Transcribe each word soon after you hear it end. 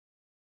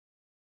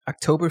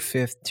October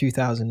 5th,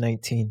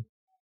 2019,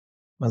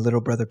 my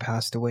little brother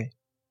passed away.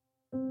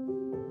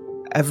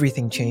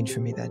 Everything changed for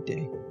me that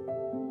day.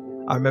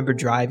 I remember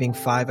driving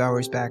 5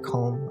 hours back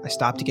home. I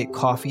stopped to get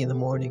coffee in the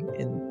morning,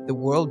 and the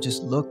world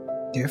just looked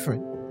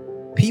different.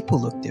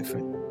 People looked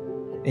different.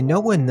 And no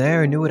one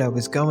there knew what I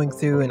was going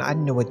through, and I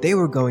didn't know what they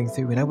were going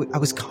through, and I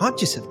was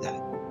conscious of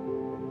that.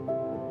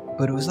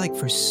 But it was like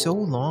for so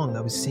long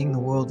I was seeing the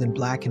world in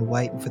black and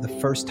white, and for the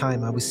first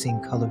time I was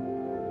seeing color.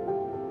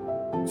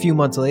 A few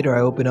months later, I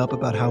opened up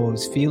about how I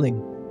was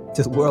feeling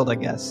to the world, I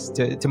guess,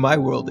 to my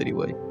world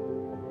anyway.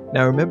 And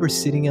I remember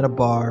sitting at a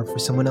bar for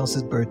someone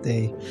else's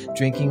birthday,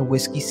 drinking a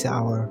whiskey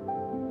sour,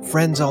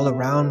 friends all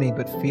around me,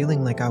 but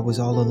feeling like I was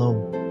all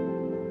alone.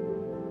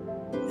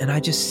 And I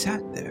just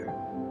sat there,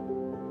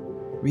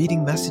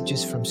 reading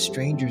messages from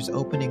strangers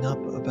opening up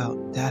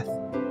about death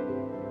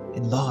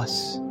and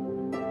loss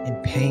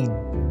and pain.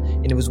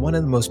 And it was one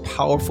of the most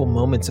powerful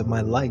moments of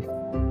my life.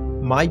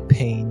 My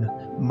pain,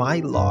 my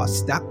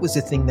loss, that was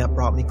the thing that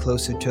brought me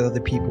closer to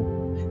other people.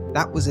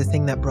 That was the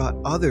thing that brought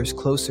others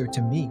closer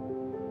to me.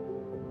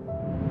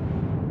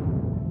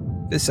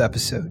 This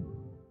episode,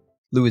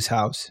 Lewis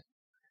Howes,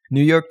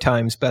 New York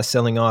Times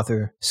bestselling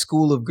author,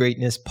 School of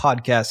Greatness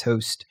podcast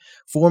host,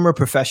 former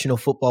professional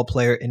football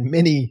player, and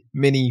many,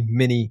 many,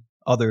 many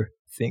other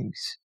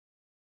things.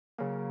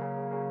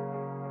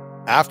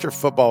 After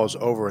football was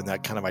over and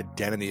that kind of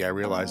identity, I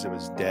realized it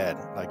was dead.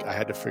 Like I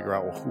had to figure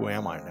out, well, who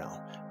am I now?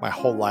 My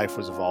whole life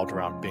was evolved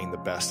around being the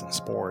best in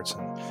sports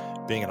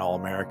and being an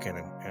All-American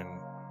and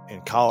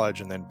in college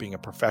and then being a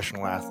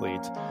professional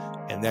athlete.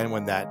 And then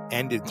when that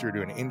ended through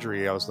to an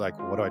injury, I was like,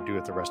 what do I do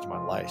with the rest of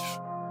my life?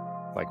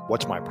 Like,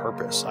 what's my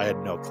purpose? I had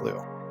no clue.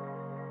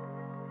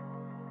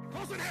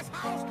 Wilson has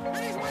Howes, and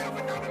he's way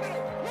open down the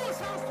middle. Lewis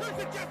Howes turns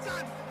it, gets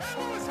on,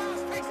 and Lewis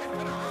Howes takes it to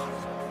the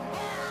house.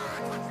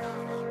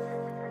 Touchdown.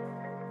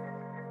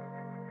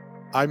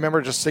 I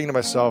remember just saying to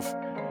myself,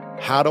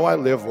 how do I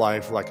live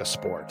life like a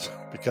sport?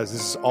 Because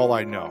this is all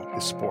I know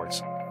is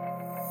sports.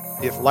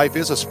 If life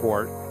is a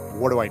sport,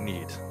 what do I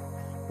need?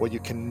 Well, you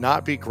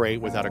cannot be great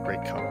without a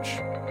great coach.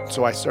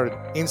 So I started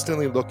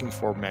instantly looking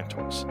for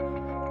mentors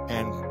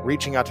and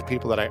reaching out to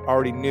people that I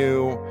already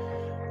knew,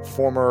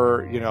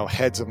 former,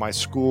 heads of my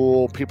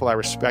school, people I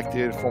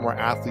respected, former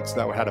athletes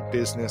that had a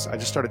business. I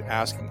just started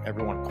asking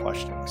everyone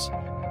questions.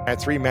 I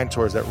had three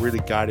mentors that really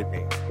guided me.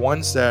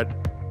 One said,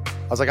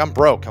 I was like, I'm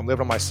broke. I'm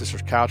living on my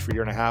sister's couch for a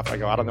year and a half. I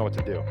go, I don't know what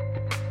to do.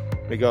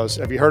 He goes,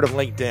 have you heard of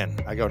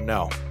LinkedIn? I go,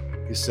 no.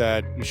 He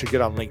said, you should get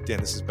on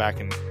LinkedIn. This is back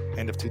in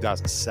end of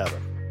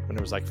 2007 when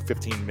there was like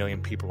 15 million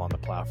people on the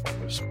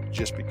platform. It was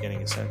just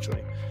beginning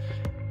essentially.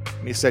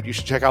 And he said, you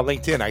should check out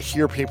LinkedIn. I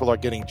hear people are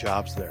getting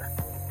jobs there.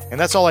 And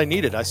that's all I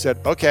needed. I said,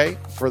 okay,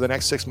 for the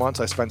next 6 months,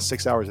 I spent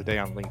 6 hours a day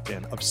on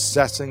LinkedIn,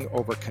 obsessing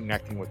over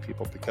connecting with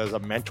people because a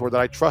mentor that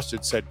I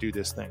trusted said, do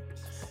this thing.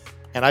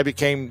 And I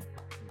became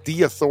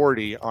the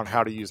authority on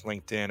how to use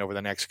LinkedIn over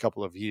the next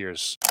couple of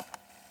years.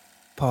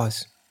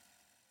 Pause.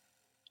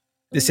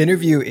 This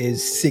interview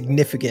is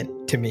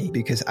significant to me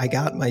because I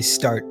got my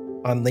start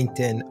on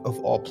LinkedIn of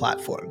all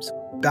platforms.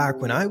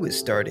 Back when I was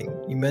starting,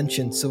 you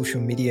mentioned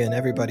social media and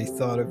everybody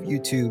thought of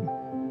YouTube,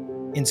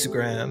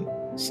 Instagram,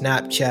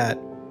 Snapchat,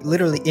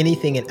 literally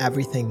anything and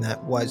everything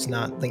that was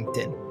not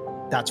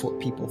LinkedIn. That's what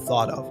people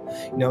thought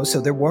of.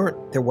 So there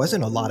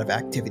wasn't a lot of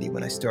activity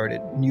when I started.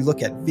 When you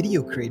look at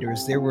video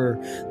creators, there were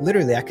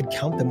literally, I could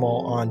count them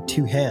all on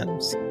two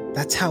hands.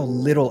 That's how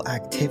little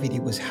activity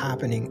was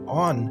happening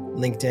on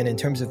LinkedIn in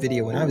terms of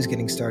video when I was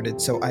getting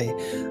started. So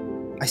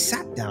I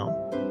sat down,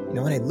 and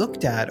I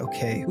looked at,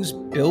 okay, who's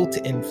built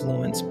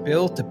influence,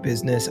 built a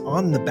business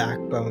on the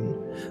backbone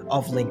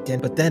of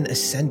LinkedIn, but then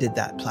ascended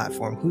that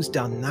platform? Who's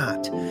done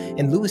that?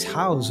 And Lewis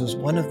Howes was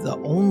one of the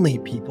only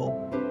people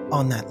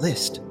on that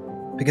list.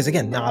 Because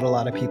again, not a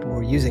lot of people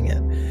were using it.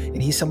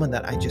 And he's someone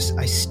that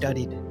I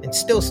studied and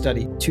still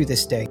study to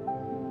this day.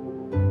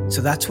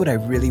 So that's what I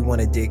really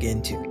want to dig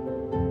into.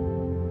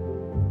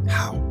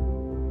 How?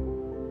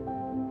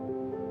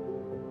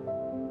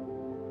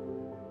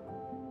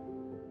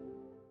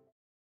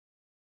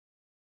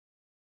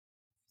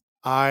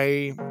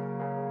 I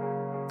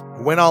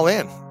went all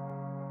in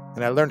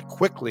and I learned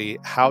quickly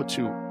how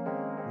to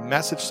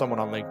message someone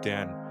on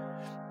LinkedIn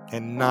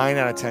and 9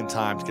 out of 10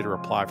 times get a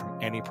reply from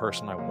any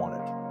person I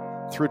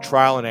wanted through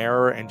trial and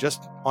error and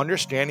just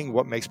understanding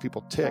what makes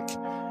people tick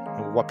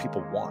and what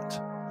people want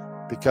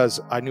because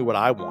I knew what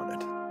I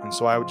wanted. And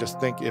so I would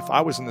just think, if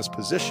I was in this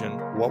position,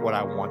 what would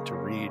I want to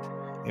read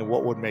and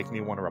what would make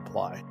me want to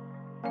reply?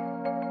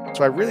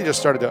 So I really just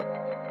started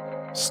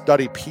to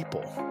study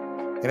people.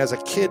 And as a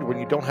kid, when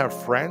you don't have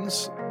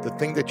friends, the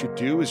thing that you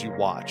do is you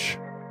watch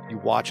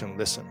and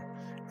listen.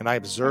 And I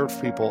observed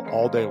people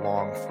all day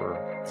long for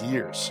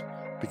years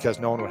because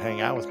no one would hang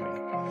out with me.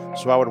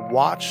 So I would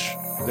watch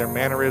their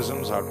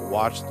mannerisms. I would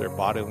watch their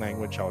body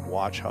language. I would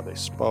watch how they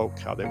spoke,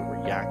 how they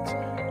would react.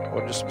 I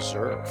would just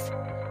observe.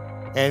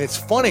 And it's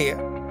funny,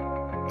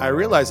 I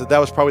realized that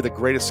was probably the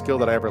greatest skill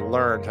that I ever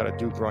learned how to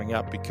do growing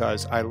up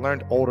because I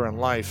learned older in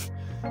life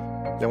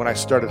that when I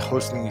started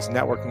hosting these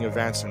networking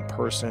events in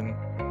person,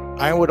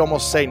 I would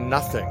almost say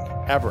nothing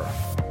ever,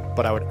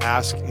 but I would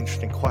ask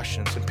interesting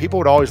questions. And people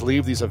would always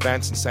leave these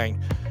events and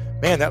saying,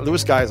 man, that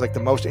Lewis guy is like the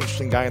most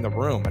interesting guy in the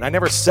room. And I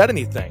never said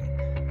anything.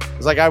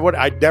 It's like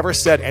I never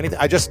said anything.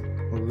 I just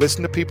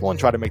listened to people and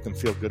try to make them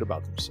feel good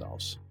about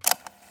themselves.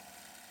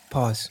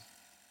 Pause.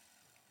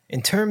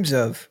 In terms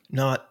of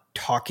not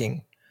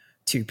talking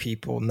to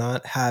people,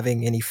 not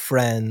having any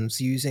friends,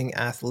 using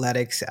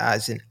athletics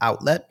as an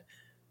outlet,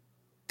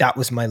 that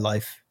was my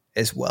life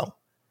as well.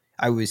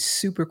 I was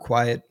super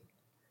quiet,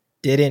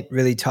 didn't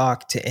really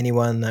talk to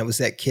anyone. I was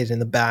that kid in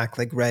the back,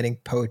 like writing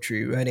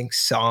poetry, writing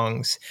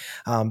songs.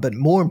 But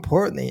more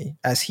importantly,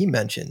 as he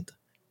mentioned,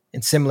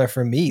 and similar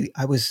for me,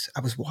 I was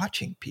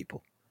watching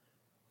people,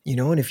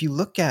 and if you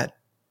look at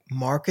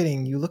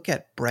marketing, you look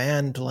at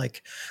brand,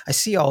 like I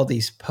see all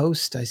these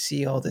posts, I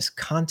see all this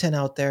content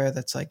out there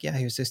that's like, yeah,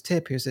 here's this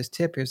tip, here's this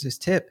tip, here's this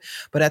tip.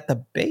 But on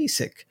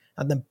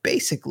the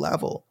basic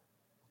level,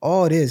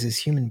 all it is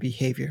human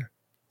behavior.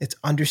 It's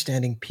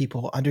understanding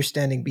people,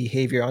 understanding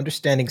behavior,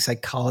 understanding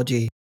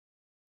psychology.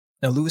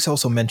 Now, Lewis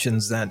also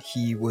mentions that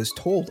he was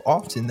told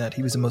often that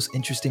he was the most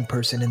interesting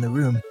person in the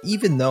room,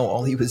 even though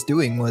all he was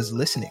doing was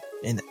listening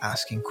and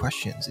asking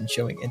questions and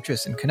showing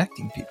interest and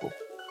connecting people.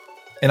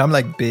 And I'm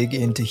like big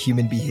into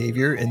human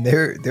behavior, and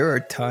there are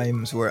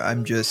times where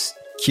I'm just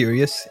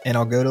curious and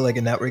I'll go to like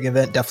a networking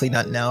event, definitely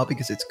not now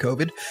because it's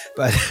COVID,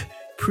 but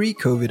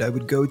pre-COVID, I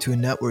would go to a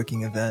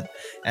networking event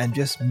and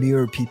just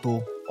mirror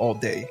people all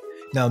day.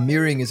 Now,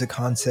 mirroring is a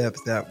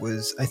concept that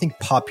was, I think,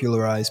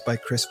 popularized by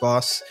Chris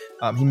Voss.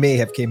 He may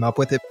have came up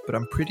with it, but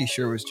I'm pretty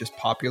sure it was just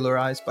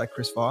popularized by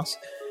Chris Voss.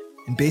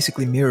 And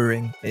basically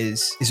mirroring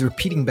is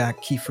repeating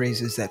back key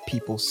phrases that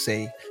people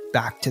say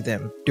back to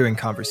them during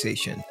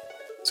conversation.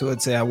 So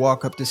let's say I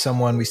walk up to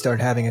someone, we start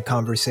having a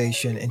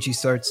conversation, and she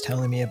starts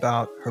telling me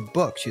about her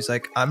book. She's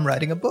like, I'm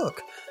writing a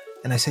book.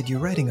 And I said, you're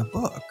writing a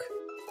book?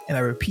 And I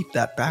repeat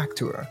that back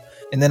to her.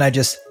 And then I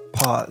just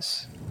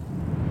pause.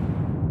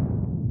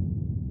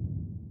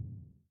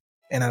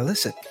 And I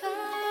listen.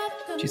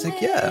 She's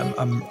like, yeah,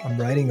 I'm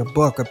writing a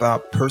book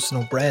about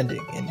personal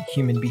branding and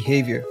human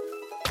behavior.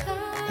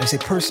 And I say,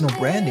 personal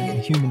branding and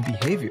human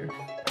behavior?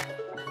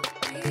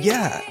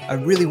 Yeah, I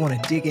really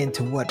want to dig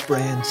into what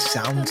brand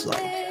sounds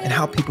like and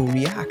how people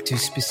react to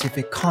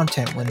specific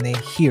content when they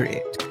hear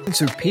it.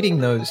 It's repeating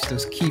those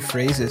key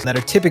phrases that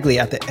are typically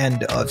at the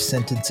end of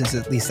sentences,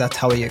 at least that's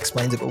how he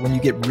explains it. But when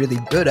you get really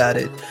good at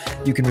it,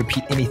 you can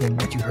repeat anything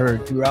that you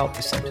heard throughout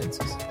the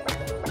sentences.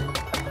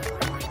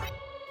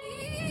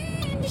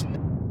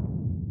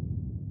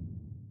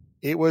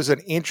 It was an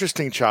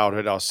interesting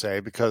childhood, I'll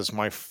say, because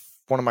one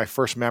of my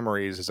first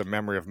memories is a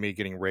memory of me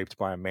getting raped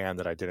by a man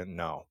that I didn't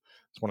know.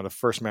 It's one of the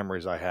first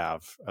memories I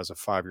have as a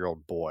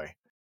 5-year-old boy.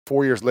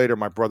 4 years later,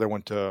 my brother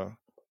went to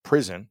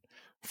prison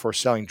for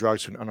selling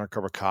drugs to an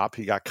undercover cop.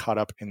 He got caught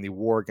up in the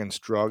war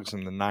against drugs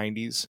in the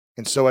 90s.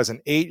 And so as an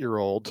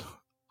 8-year-old,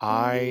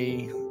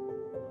 I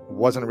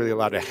wasn't really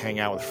allowed to hang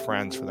out with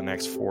friends for the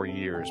next 4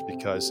 years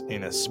because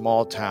in a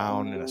small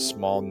town, in a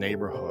small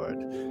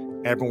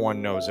neighborhood,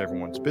 everyone knows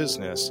everyone's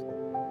business.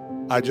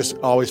 I just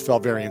always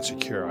felt very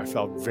insecure. I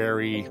felt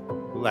very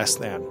less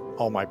than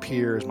all my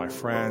peers, my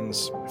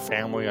friends, my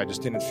family. I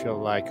just didn't feel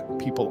like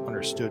people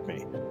understood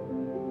me.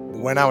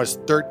 When I was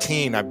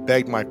 13, I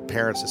begged my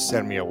parents to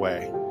send me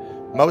away.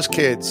 Most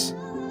kids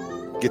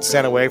get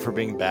sent away for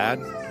being bad.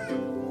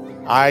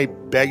 I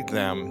begged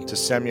them to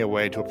send me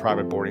away to a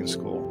private boarding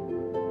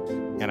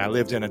school. And I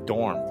lived in a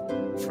dorm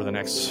for the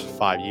next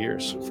 5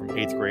 years, from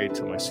 8th grade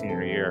to my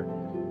senior year.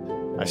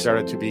 I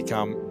started to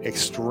become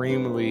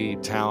extremely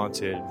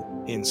talented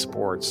in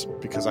sports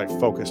because I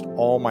focused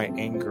all my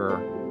anger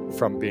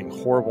from being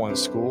horrible in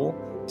school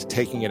to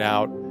taking it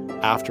out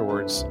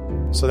afterwards.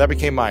 So that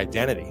became my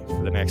identity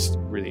for the next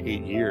really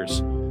 8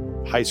 years,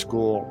 high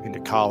school into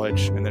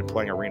college, and then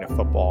playing arena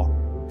football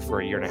for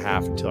a year and a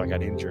half until I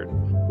got injured.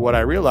 What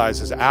I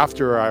realized is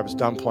after I was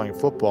done playing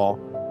football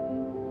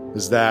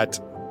is that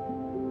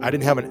I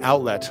didn't have an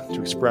outlet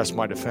to express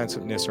my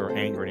defensiveness or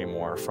anger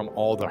anymore from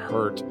all the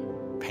hurt,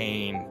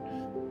 pain,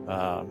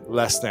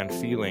 less than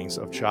feelings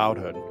of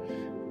childhood.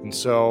 And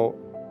so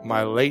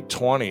my late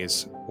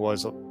 20s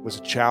was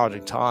a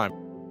challenging time.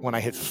 When I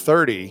hit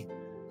 30,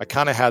 I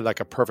kind of had like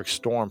a perfect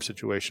storm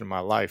situation in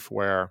my life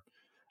where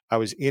I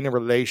was in a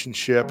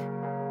relationship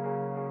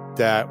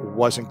that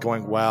wasn't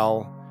going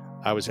well.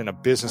 I was in a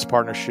business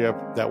partnership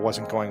that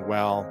wasn't going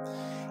well.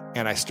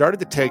 And I started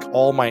to take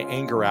all my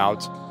anger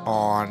out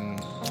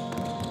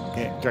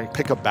during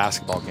pickup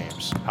basketball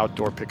games,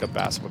 outdoor pickup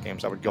basketball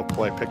games. I would go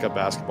play pickup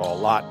basketball a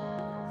lot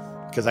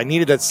because I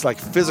needed this like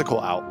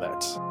physical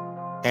outlet.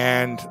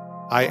 And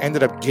I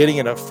ended up getting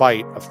in a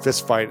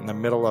fist fight in the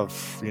middle of,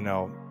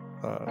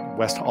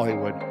 West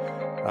Hollywood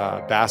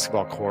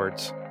basketball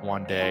courts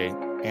one day.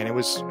 And it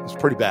was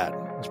pretty bad.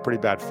 It was a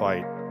pretty bad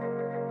fight.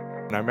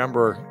 And I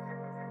remember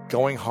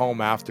going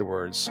home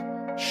afterwards,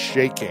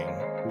 shaking,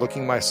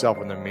 looking myself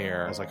in the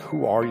mirror. I was like,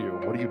 who are you?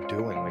 What are you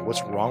doing? Like,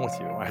 what's wrong with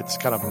you? I had this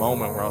kind of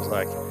moment where I was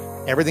like,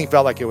 everything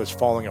felt like it was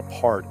falling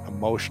apart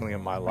emotionally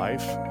in my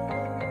life.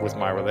 with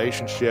my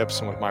relationships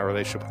and with my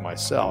relationship with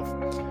myself.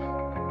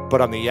 But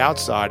on the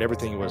outside,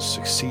 everything was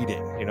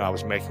succeeding. I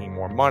was making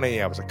more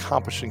money, I was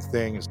accomplishing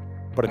things,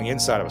 but on the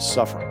inside, I was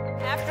suffering.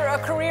 After a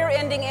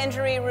career-ending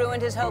injury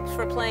ruined his hopes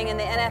for playing in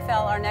the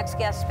NFL, our next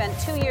guest spent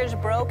 2 years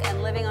broke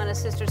and living on his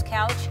sister's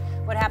couch.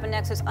 What happened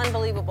next is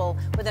unbelievable.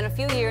 Within a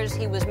few years,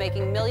 he was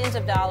making millions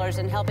of dollars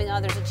and helping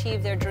others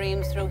achieve their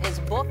dreams through his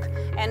book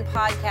and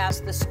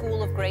podcast, The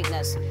School of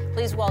Greatness.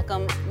 Please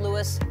welcome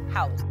Lewis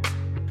Howes.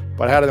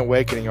 But I had an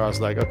awakening where I was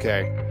like,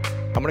 okay,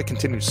 I'm going to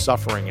continue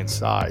suffering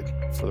inside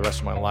for the rest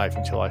of my life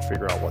until I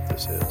figure out what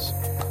this is.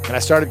 And I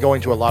started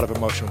going to a lot of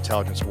emotional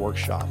intelligence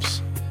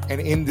workshops.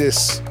 And in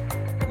this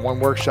one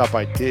workshop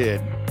I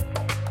did,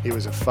 it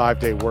was a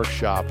 5-day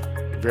workshop,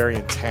 very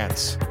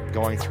intense,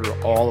 going through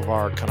all of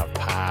our kind of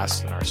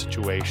past and our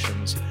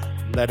situations,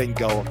 letting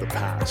go of the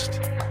past.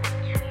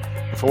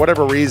 And for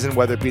whatever reason,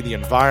 whether it be the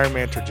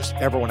environment or just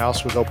everyone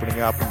else was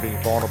opening up and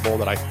being vulnerable,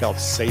 that I felt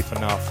safe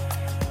enough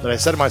that I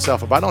said to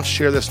myself, if I don't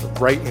share this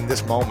right in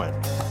this moment,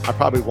 I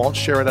probably won't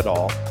share it at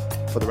all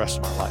for the rest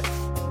of my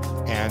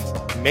life.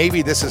 And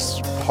maybe this is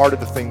part of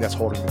the thing that's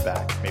holding me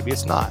back. Maybe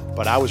it's not,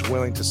 but I was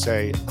willing to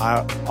say,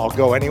 I'll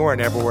go anywhere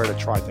and everywhere to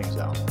try things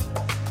out.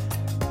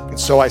 And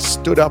so I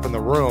stood up in the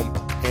room,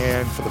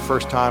 and for the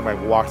first time, I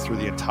walked through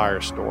the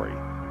entire story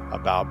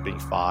about being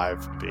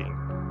 5, being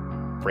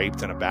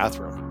raped in a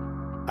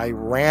bathroom. I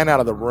ran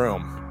out of the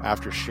room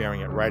after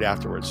sharing it right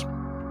afterwards.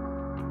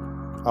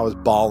 I was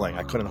bawling.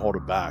 I couldn't hold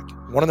it back.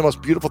 One of the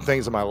most beautiful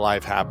things in my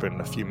life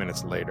happened a few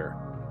minutes later.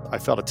 I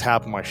felt a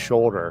tap on my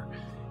shoulder,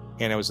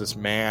 and it was this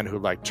man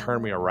who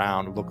turned me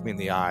around, looked me in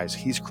the eyes.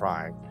 He's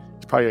crying.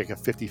 He's probably like a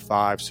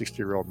 55,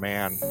 60-year-old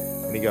man.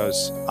 And he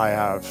goes, I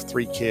have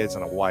 3 kids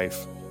and a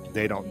wife.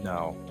 They don't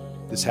know.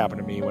 This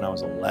happened to me when I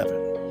was 11.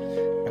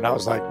 And I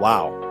was like,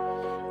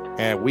 wow.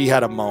 And we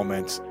had a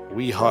moment.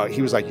 We hugged.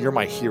 He was like, you're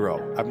my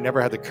hero. I've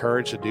never had the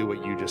courage to do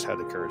what you just had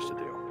the courage to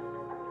do.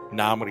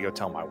 Now I'm going to go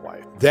tell my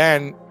wife.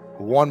 Then,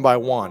 one by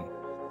one,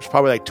 there's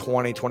probably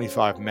 20,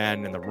 25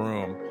 men in the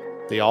room.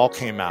 They all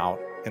came out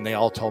and they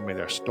all told me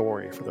their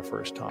story for the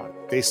first time.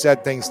 They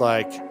said things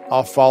like,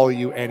 I'll follow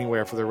you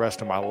anywhere for the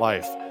rest of my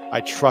life.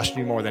 I trust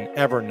you more than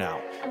ever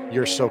now.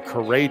 You're so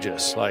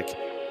courageous.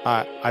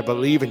 I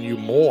believe in you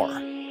more.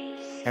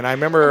 And I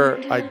remember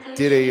I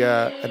did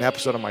an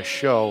episode on my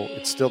show.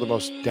 It's still the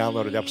most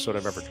downloaded episode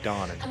I've ever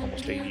done in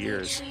almost 8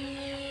 years.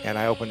 And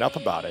I opened up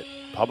about it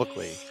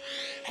publicly.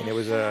 And it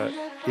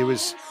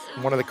was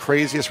one of the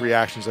craziest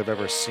reactions I've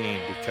ever seen,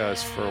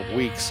 because for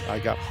weeks I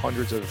got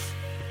hundreds of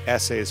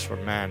essays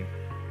from men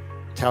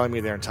telling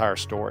me their entire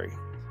story.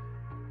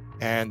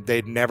 And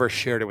they'd never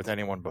shared it with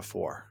anyone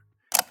before.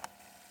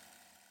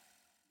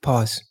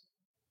 Pause.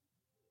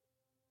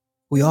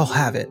 We all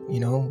have it,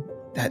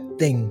 that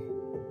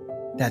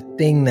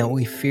thing that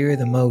we fear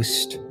the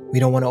most. We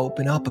don't want to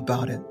open up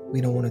about it.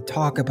 We don't want to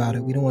talk about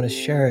it. We don't want to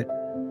share it.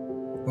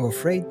 We're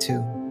afraid to.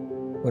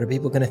 What are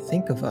people going to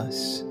think of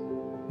us?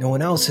 No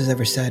one else has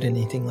ever said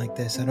anything like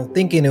this. I don't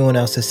think anyone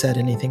else has said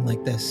anything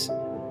like this.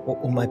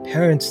 What will my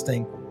parents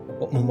think?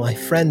 What will my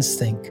friends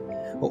think?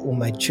 What will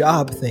my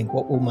job think?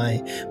 What will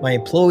my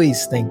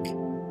employees think?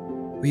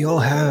 We all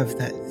have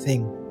that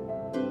thing.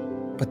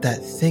 But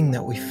that thing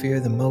that we fear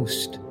the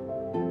most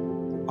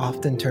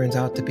often turns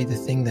out to be the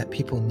thing that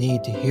people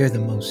need to hear the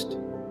most.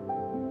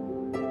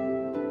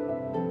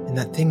 And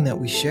that thing that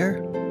we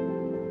share,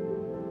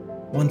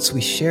 once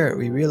we share it,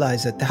 we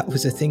realize that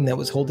was the thing that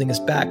was holding us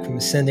back from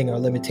ascending our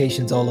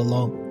limitations all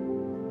along.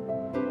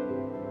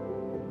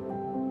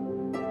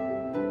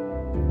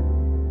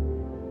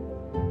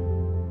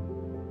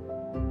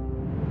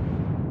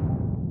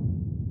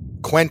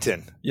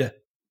 Quentin. Yeah.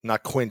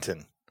 Not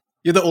Quentin.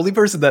 You're the only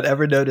person that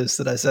ever noticed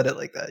that I said it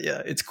like that.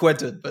 Yeah, it's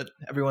Quentin, but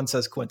everyone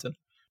says Quentin.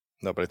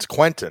 No, but it's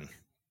Quentin.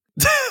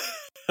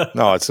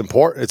 No, it's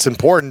important. It's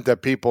important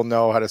that people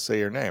know how to say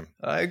your name.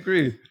 I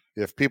agree.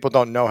 If people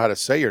don't know how to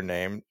say your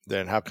name,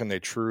 then how can they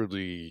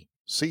truly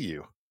see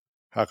you?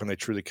 How can they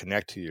truly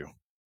connect to you?